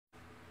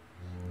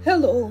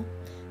Hello!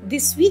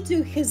 This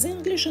video has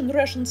English and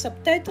Russian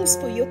subtitles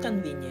for your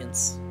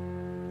convenience.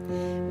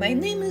 My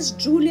name is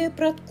Julia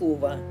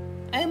Pratkova.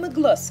 I am a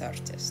glass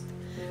artist.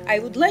 I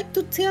would like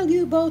to tell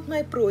you about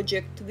my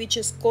project, which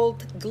is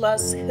called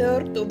Glass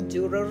Heart of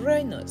Dürer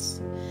Rhinos.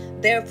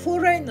 There are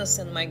 4 rhinos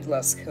in my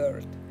glass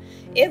heart.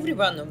 Every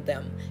one of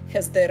them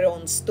has their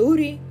own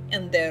story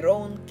and their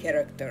own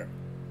character.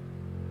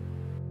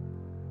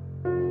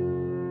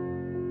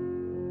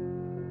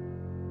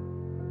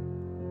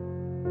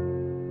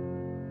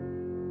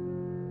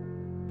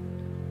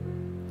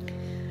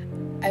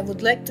 I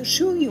would like to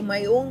show you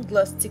my own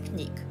glass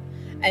technique.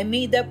 I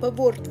made up a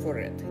word for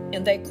it,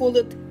 and I call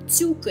it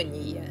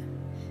тюканье.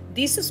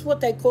 This is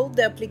what I call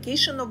the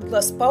application of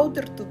glass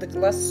powder to the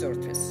glass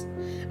surface.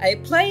 I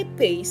apply a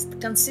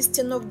paste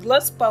consisting of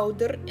glass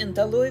powder and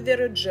aloe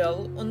vera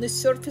gel on the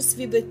surface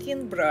with a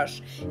thin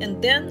brush,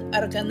 and then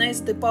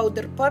organize the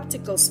powder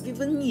particles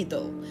with a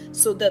needle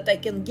so that I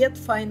can get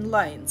fine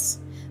lines.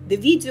 The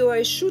video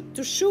I shoot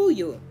to show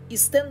you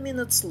is 10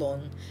 minutes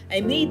long.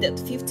 I made it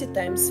 50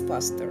 times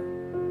faster.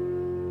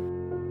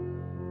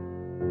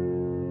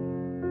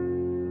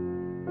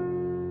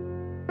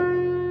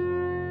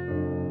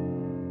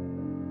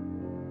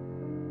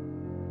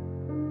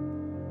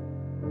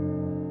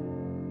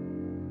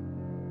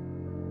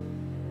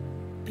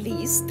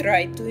 Please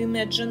try to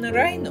imagine a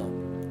rhino.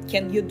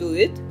 Can you do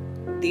it?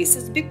 This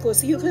is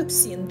because you have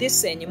seen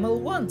this animal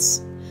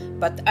once.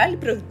 But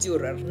Albrecht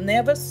Dürer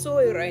never saw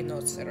a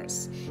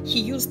rhinoceros.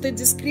 He used the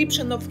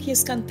description of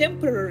his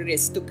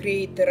contemporaries to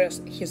create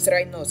his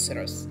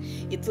rhinoceros.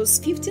 It was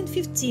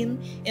 1515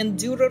 and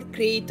Dürer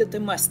created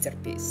a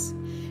masterpiece.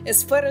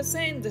 As far as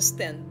I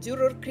understand,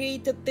 Dürer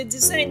created the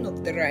design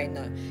of the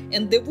rhino,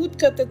 and the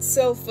woodcut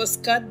itself was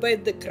cut by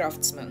the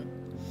craftsman.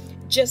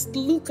 Just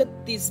look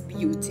at this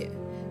beauty.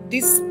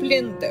 This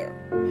splendor.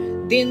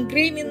 The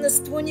engraving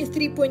is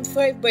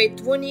 23.5 by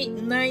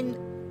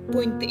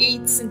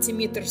 29.8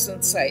 centimeters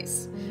in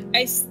size.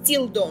 I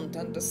still don't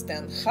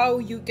understand how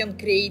you can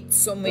create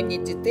so many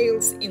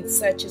details in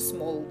such a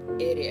small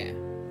area.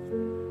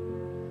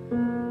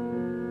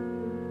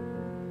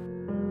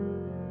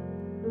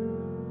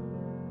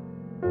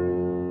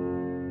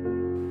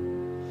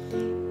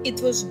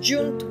 It was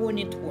June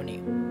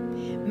 2020.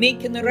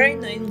 Making a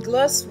rhino in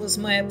glass was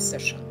my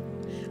obsession.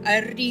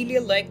 I really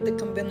liked the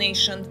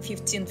combination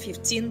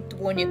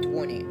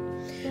 15-15-2020.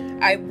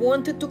 I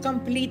wanted to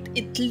complete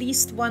at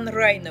least one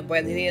rhino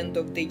by the end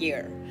of the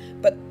year,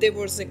 but there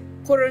was a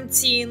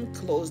quarantine,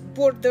 closed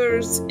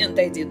borders, and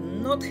I did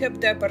not have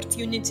the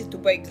opportunity to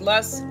buy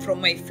glass from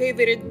my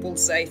favorite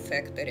bullseye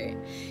factory.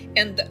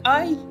 And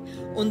I,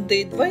 on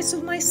the advice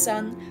of my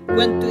son,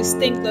 went to a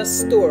stained glass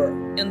store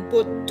and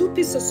bought 2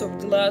 pieces of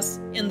glass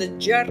and a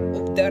jar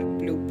of dark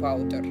blue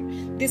powder.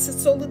 This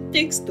is all it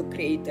takes to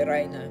create a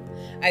rhino.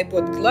 I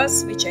bought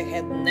glass which I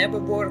had never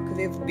worked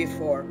with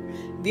before,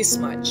 this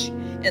much,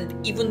 and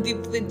even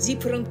with a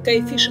different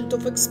coefficient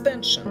of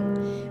expansion.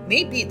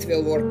 Maybe it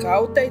will work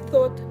out, I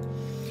thought.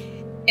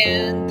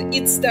 And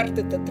it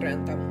started at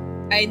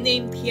random. I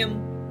named him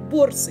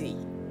Borzый,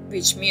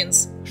 which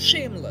means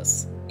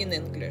shameless in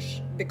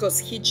English, because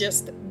he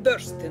just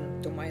burst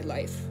into my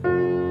life.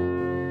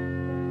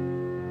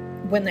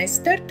 When I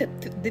started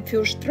the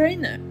first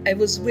rhino, I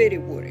was very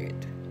worried.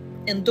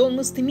 And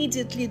almost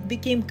immediately it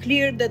became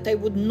clear that I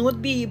would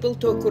not be able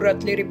to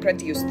accurately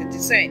reproduce the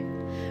design.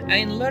 I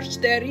enlarged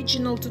the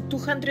original to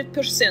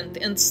 200%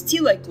 and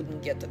still I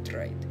couldn't get it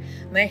right.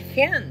 My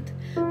hand,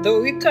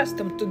 though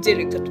accustomed to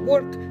delicate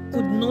work,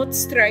 could not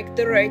strike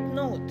the right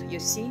note, you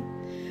see.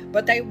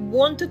 But I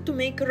wanted to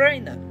make a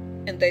rhino,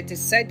 and I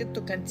decided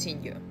to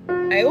continue.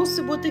 I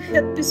also bought a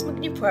headpiece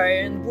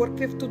magnifier and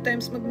worked with 2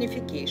 times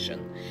magnification.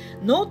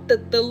 Note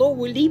that the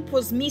lower lip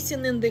was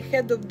missing in the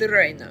head of the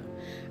rhino.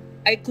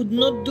 I could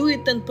not do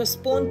it and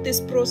postponed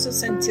this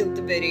process until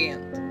the very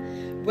end.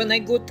 When I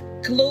got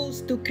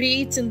close to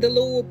creating the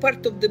lower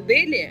part of the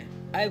belly,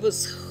 I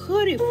was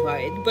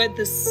horrified by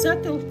the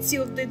subtlety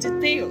of the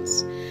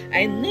details.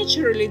 I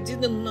naturally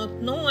did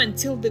not know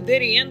until the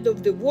very end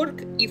of the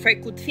work if I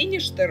could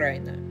finish the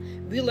rhino.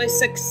 Will I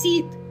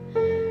succeed?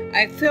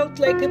 I felt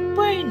like a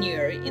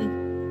pioneer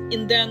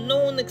in the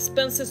unknown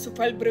expanses of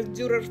Albrecht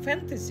Dürer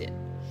fantasy.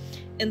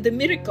 And the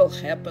miracle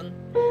happened.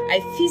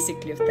 I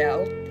physically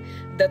felt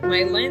that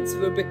my lines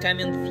were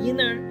becoming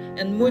thinner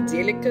and more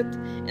delicate,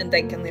 and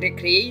I can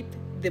recreate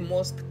the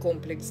most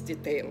complex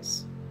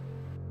details.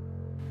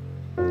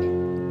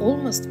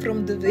 Almost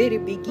from the very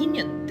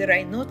beginning, the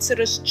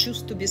rhinoceros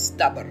chose to be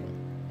stubborn,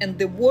 and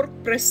the work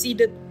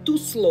proceeded too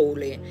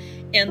slowly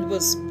and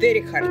was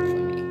very hard for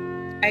me.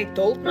 I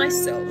told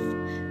myself,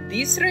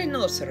 this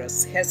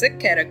rhinoceros has a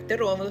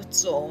character of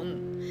its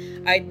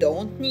own. I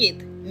don't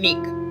need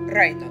meek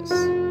rhinos.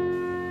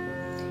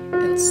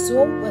 And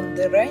so, when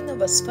the rhino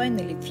was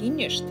finally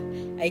finished,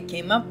 I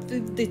came up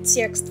with the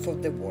text for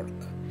the work.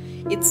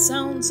 It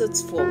sounds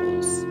as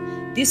follows.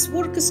 This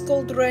work is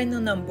called Rhino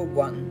number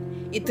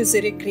 1. It is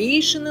a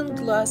recreation in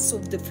glass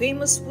of the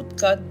famous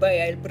woodcut by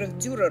Albrecht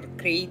Dürer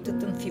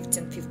created in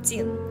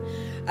 1515.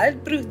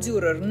 Albrecht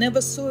Dürer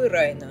never saw a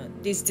rhino.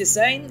 This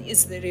design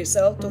is the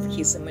result of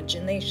his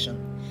imagination.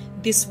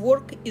 This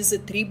work is a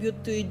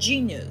tribute to a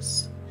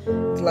genius.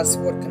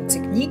 Glasswork and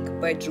Technique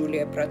by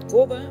Julia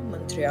Bratkova,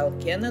 Montreal,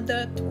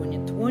 Canada,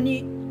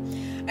 2020.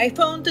 I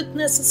found it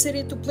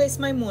necessary to place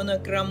my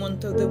monogram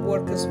onto the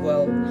work as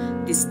well.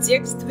 This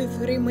text will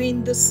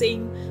remain the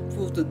same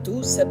for the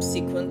two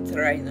subsequent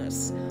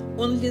rhinos.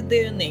 Only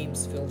their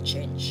names will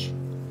change.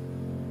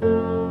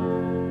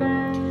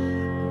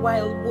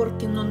 While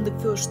working on the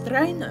first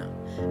rhino,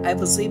 I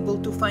was able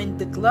to find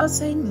the glass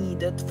I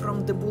needed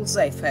from the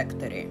Bullseye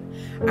factory.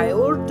 I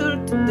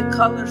ordered the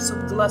colors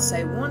of glass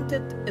I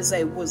wanted as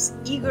I was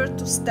eager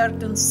to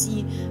start and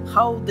see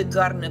how the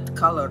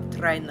garnet-colored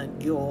rhino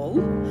girl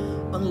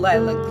on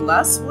lilac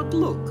glass would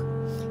look,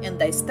 and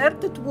I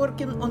started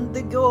working on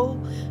the girl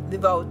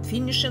without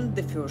finishing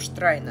the first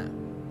rhino.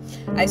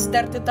 I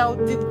started out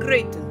with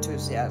great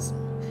enthusiasm.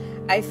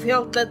 I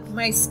felt that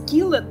my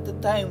skill at the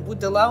time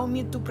would allow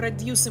me to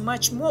produce a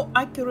much more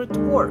accurate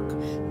work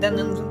than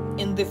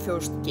in the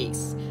first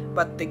case,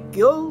 but the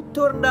girl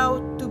turned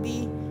out to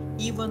be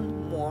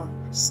even more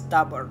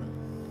stubborn.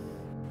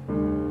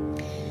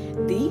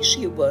 The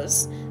issue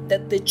was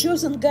that the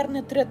chosen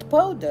garnet red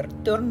powder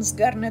turns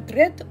garnet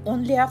red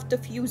only after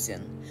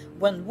fusing.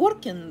 When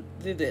working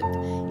with it,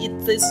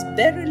 it is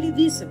barely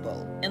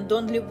visible, and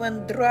only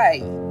when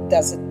dry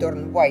does it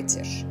turn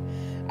whitish.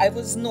 I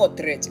was not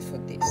ready for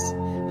this.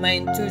 My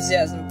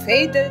enthusiasm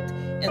faded,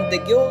 and the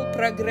girl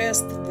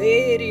progressed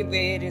very,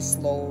 very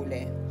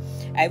slowly.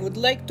 I would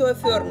like to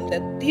affirm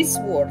that this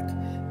work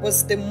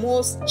was the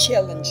most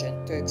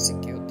challenging to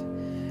execute.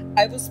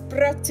 I was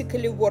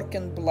practically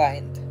working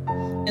blind,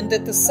 and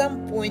at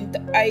some point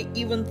I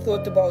even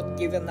thought about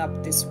giving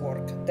up this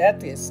work,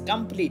 that is,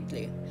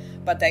 completely.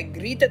 But I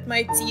gritted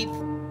my teeth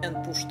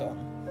and pushed on.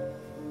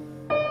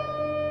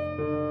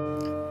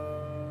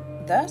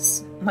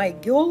 Thus, my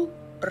girl,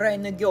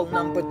 Rhino Girl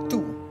number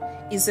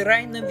 2, is a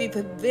rhino with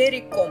a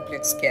very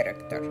complex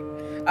character.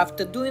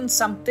 After doing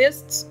some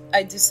tests,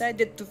 I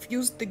decided to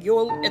fuse the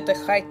girl at a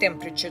high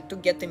temperature to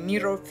get a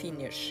mirror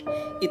finish.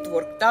 It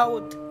worked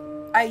out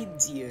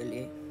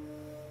ideally.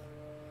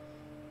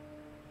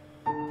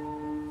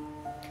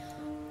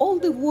 All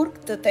the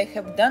work that I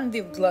have done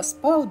with glass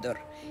powder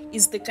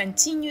is the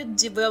continued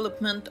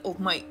development of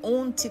my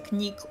own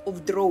technique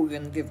of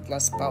drawing with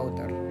glass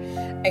powder.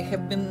 I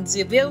have been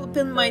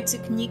developing my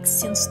technique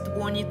since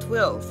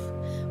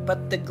 2012,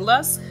 but the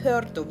glass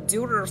heart of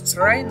Dürer's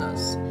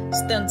Rhinos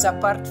stands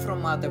apart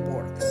from other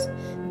works.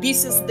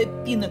 This is the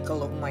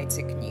pinnacle of my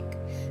technique.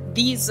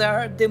 These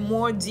are the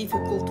more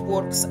difficult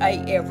works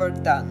I ever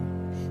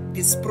done.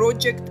 This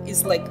project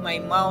is like my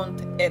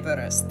Mount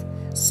Everest,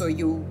 so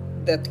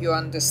that you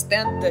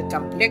understand the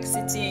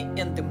complexity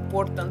and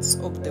importance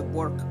of the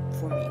work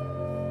for me.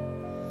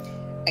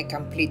 I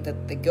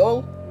completed the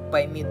goal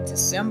by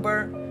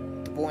mid-December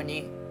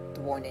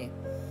 2020.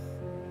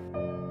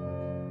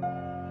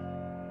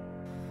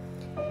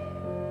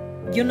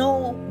 You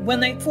know,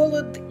 when I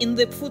followed in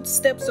the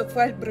footsteps of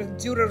Albrecht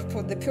Dürer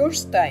for the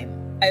first time,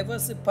 I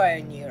was a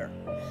pioneer.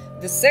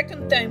 The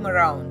second time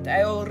around,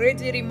 I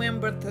already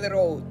remembered the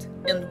road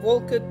and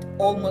walked it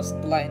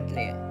almost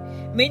blindly.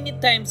 Many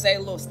times I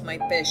lost my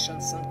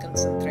patience and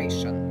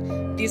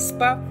concentration. This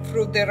path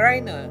through the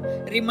Rhino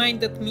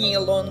reminded me a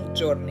long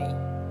journey.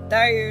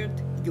 Tired,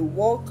 you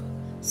walk,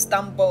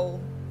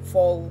 stumble,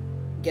 fall,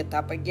 get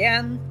up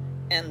again,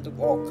 and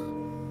walk.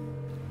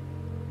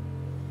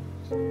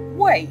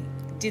 Why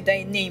did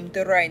I name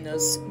the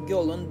rhinos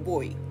girl and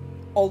boy,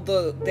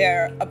 although they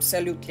are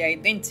absolutely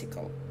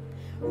identical?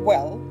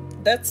 Well,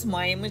 that's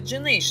my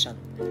imagination.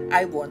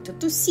 I wanted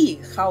to see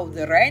how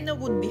the rhino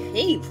would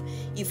behave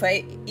if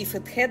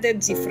it had a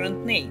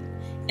different name.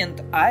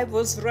 And I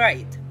was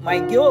right. My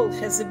girl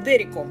has a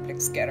very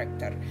complex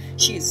character.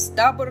 She is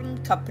stubborn,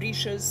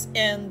 capricious,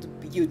 and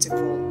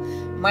beautiful.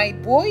 My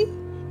boy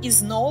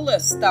is no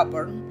less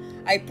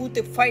stubborn. I put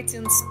a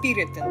fighting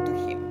spirit into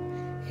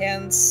him.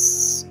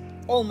 Hence,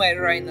 all my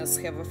rhinos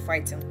have a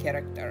fighting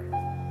character.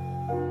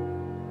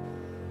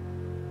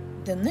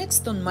 The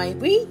next on my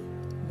way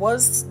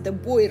was the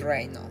boy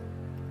rhino.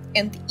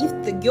 And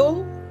if the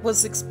girl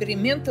was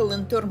experimental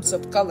in terms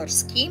of color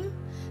scheme,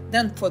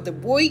 then for the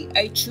boy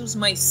I choose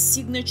my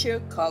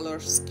signature color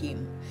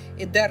scheme,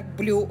 a dark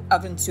blue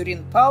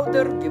aventurine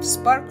powder with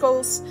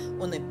sparkles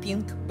on a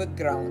pink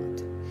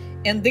background.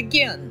 And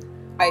again,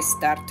 I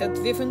started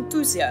with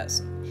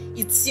enthusiasm.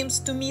 It seems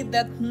to me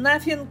that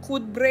nothing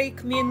could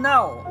break me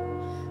now.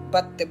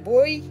 But the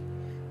boy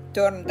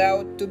turned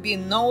out to be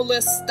no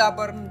less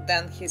stubborn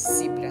than his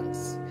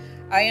siblings.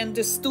 I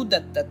understood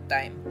at that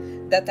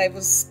time that I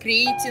was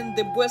creating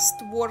the best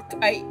work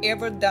I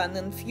ever done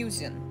in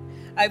fusing.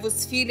 I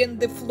was feeling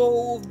the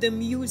flow of the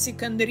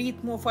music and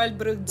rhythm of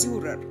Albrecht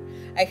Dürer.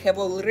 I have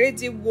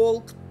already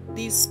walked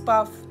this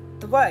path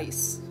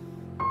twice.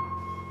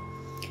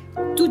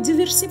 To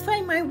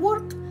diversify my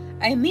work,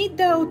 I made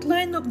the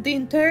outline of the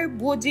entire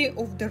body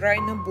of the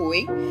rhino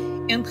boy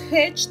and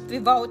hatched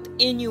without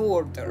any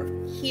order,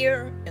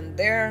 here and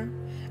there.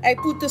 I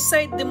put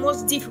aside the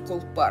most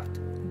difficult part,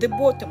 the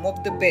bottom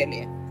of the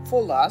belly,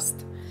 for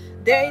last.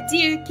 The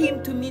idea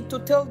came to me to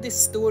tell this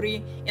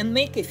story and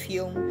make a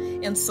film,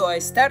 and so I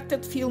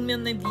started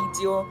filming a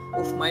video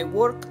of my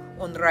work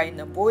on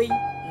Rhino Boy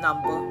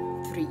number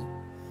 3.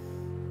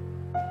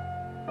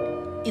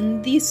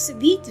 In this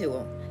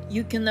video,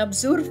 you can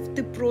observe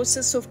the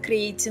process of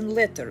creating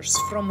letters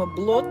from a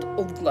blot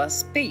of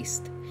glass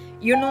paste.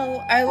 You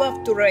know, I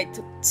love to write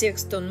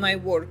text on my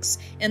works,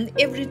 and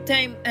every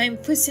time I'm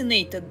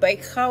fascinated by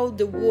how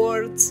the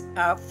words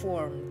are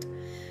formed.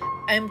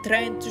 I'm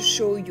trying to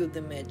show you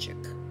the magic.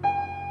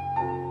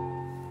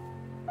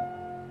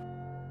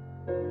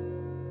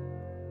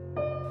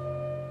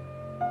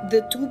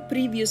 The 2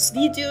 previous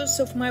videos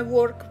of my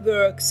work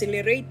were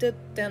accelerated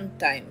 10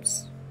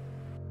 times.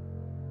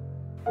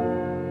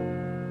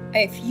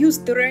 I've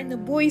used the Rhino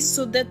Boy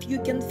so that you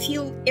can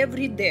feel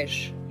every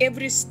dash,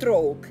 every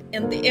stroke,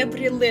 and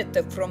every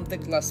letter from the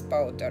glass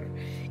powder.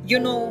 You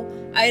know,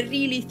 I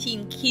really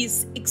think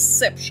he's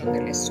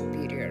exceptionally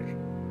superior.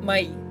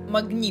 My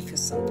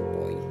magnificent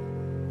boy.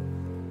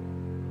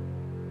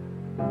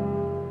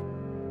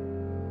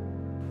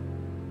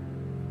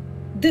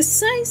 The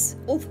size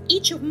of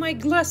each of my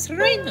glass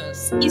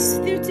rhinos is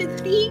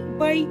 33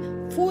 by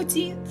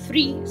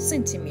 43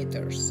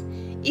 centimeters.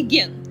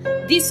 Again,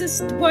 this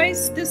is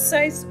twice the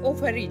size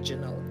of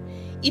original.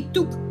 It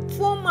took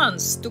 4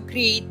 months to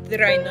create the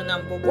Rhino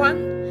number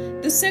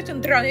 1. The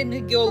second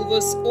Rhino girl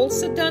was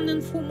also done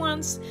in 4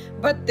 months,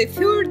 but the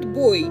third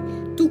boy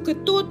took a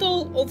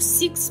total of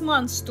 6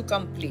 months to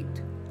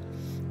complete.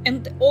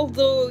 And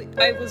although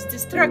I was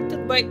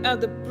distracted by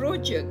other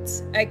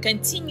projects, I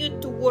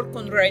continued to work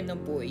on Rhino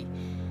Boy.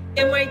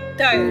 Am I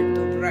tired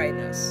of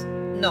rhinos?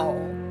 No,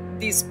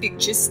 this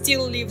picture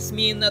still leaves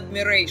me in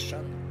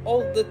admiration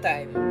all the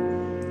time.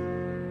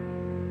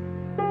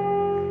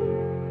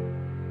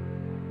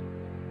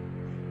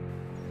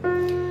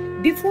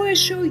 Before I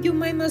show you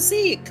my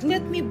mosaic,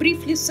 let me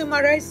briefly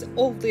summarize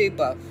all the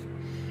above.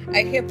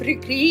 I have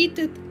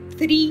recreated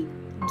 3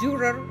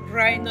 Dürer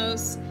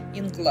rhinos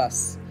in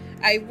glass.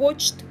 I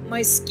watched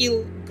my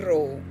skill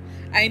grow.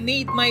 I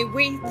made my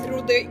way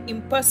through the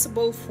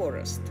impossible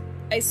forest.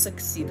 I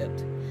succeeded.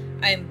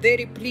 I am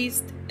very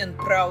pleased and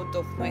proud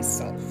of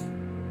myself.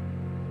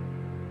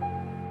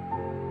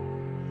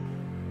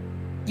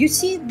 You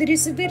see, there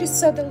is a very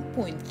subtle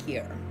point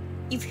here.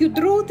 If you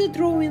draw the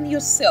drawing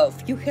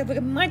yourself, you have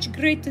a much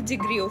greater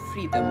degree of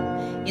freedom.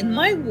 In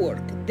my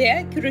work, the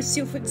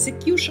accuracy of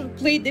execution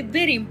played a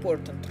very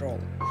important role.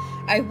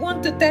 I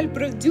wanted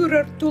Albrecht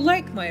Dürer to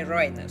like my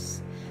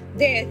rhinos.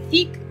 They are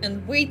thick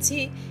and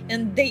weighty,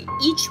 and they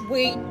each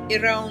weigh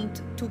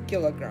around 2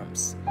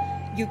 kilograms.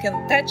 You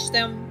can touch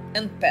them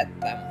and pet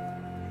them.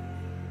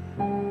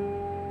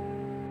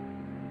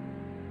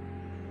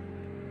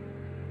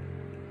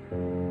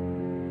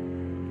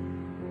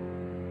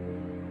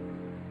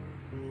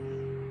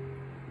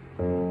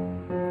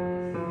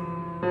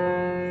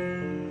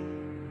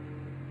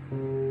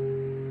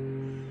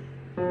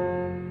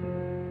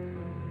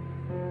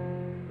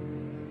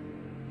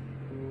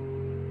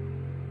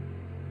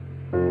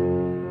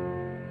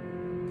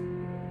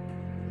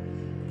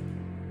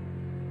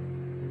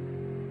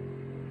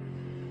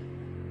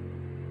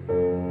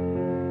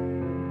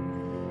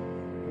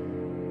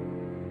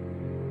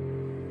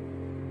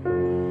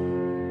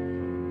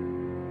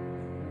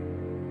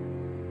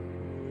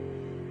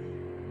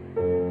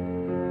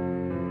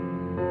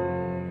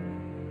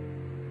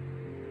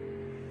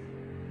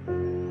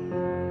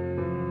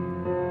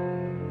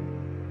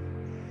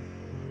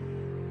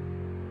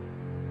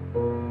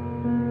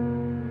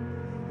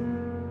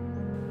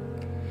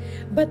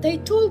 But I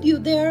told you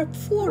there are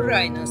 4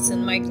 rhinos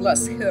in my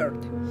glass herd,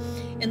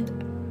 and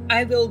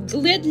I will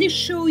gladly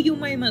show you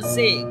my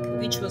mosaic,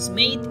 which was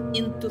made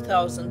in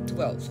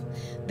 2012.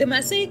 The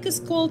mosaic is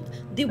called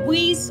The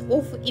Ways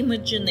of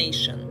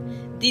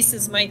Imagination. This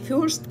is my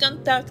first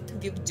contact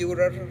with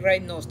Dürer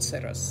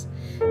rhinoceros.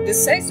 The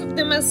size of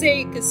the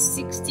mosaic is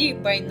 60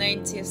 by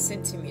 90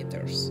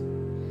 centimeters.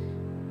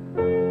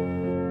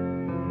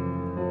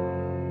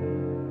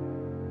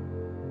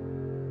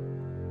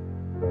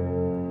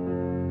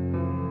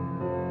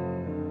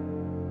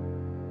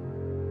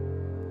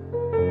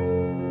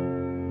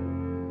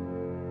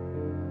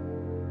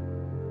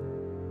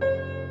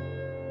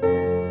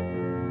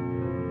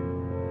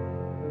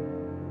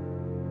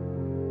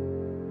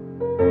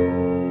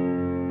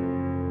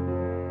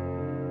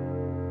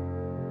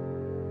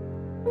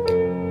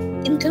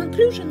 In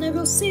conclusion, I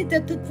will say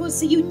that it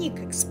was a unique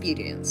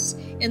experience,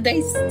 and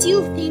I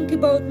still think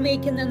about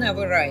making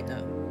another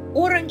rhino.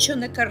 Orange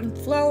on a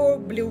cornflower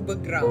blue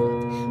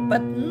background,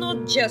 but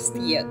not just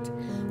yet.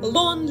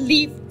 Long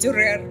live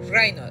Dürer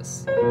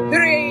rhinos!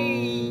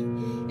 Hooray!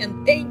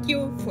 And thank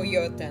you for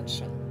your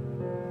attention.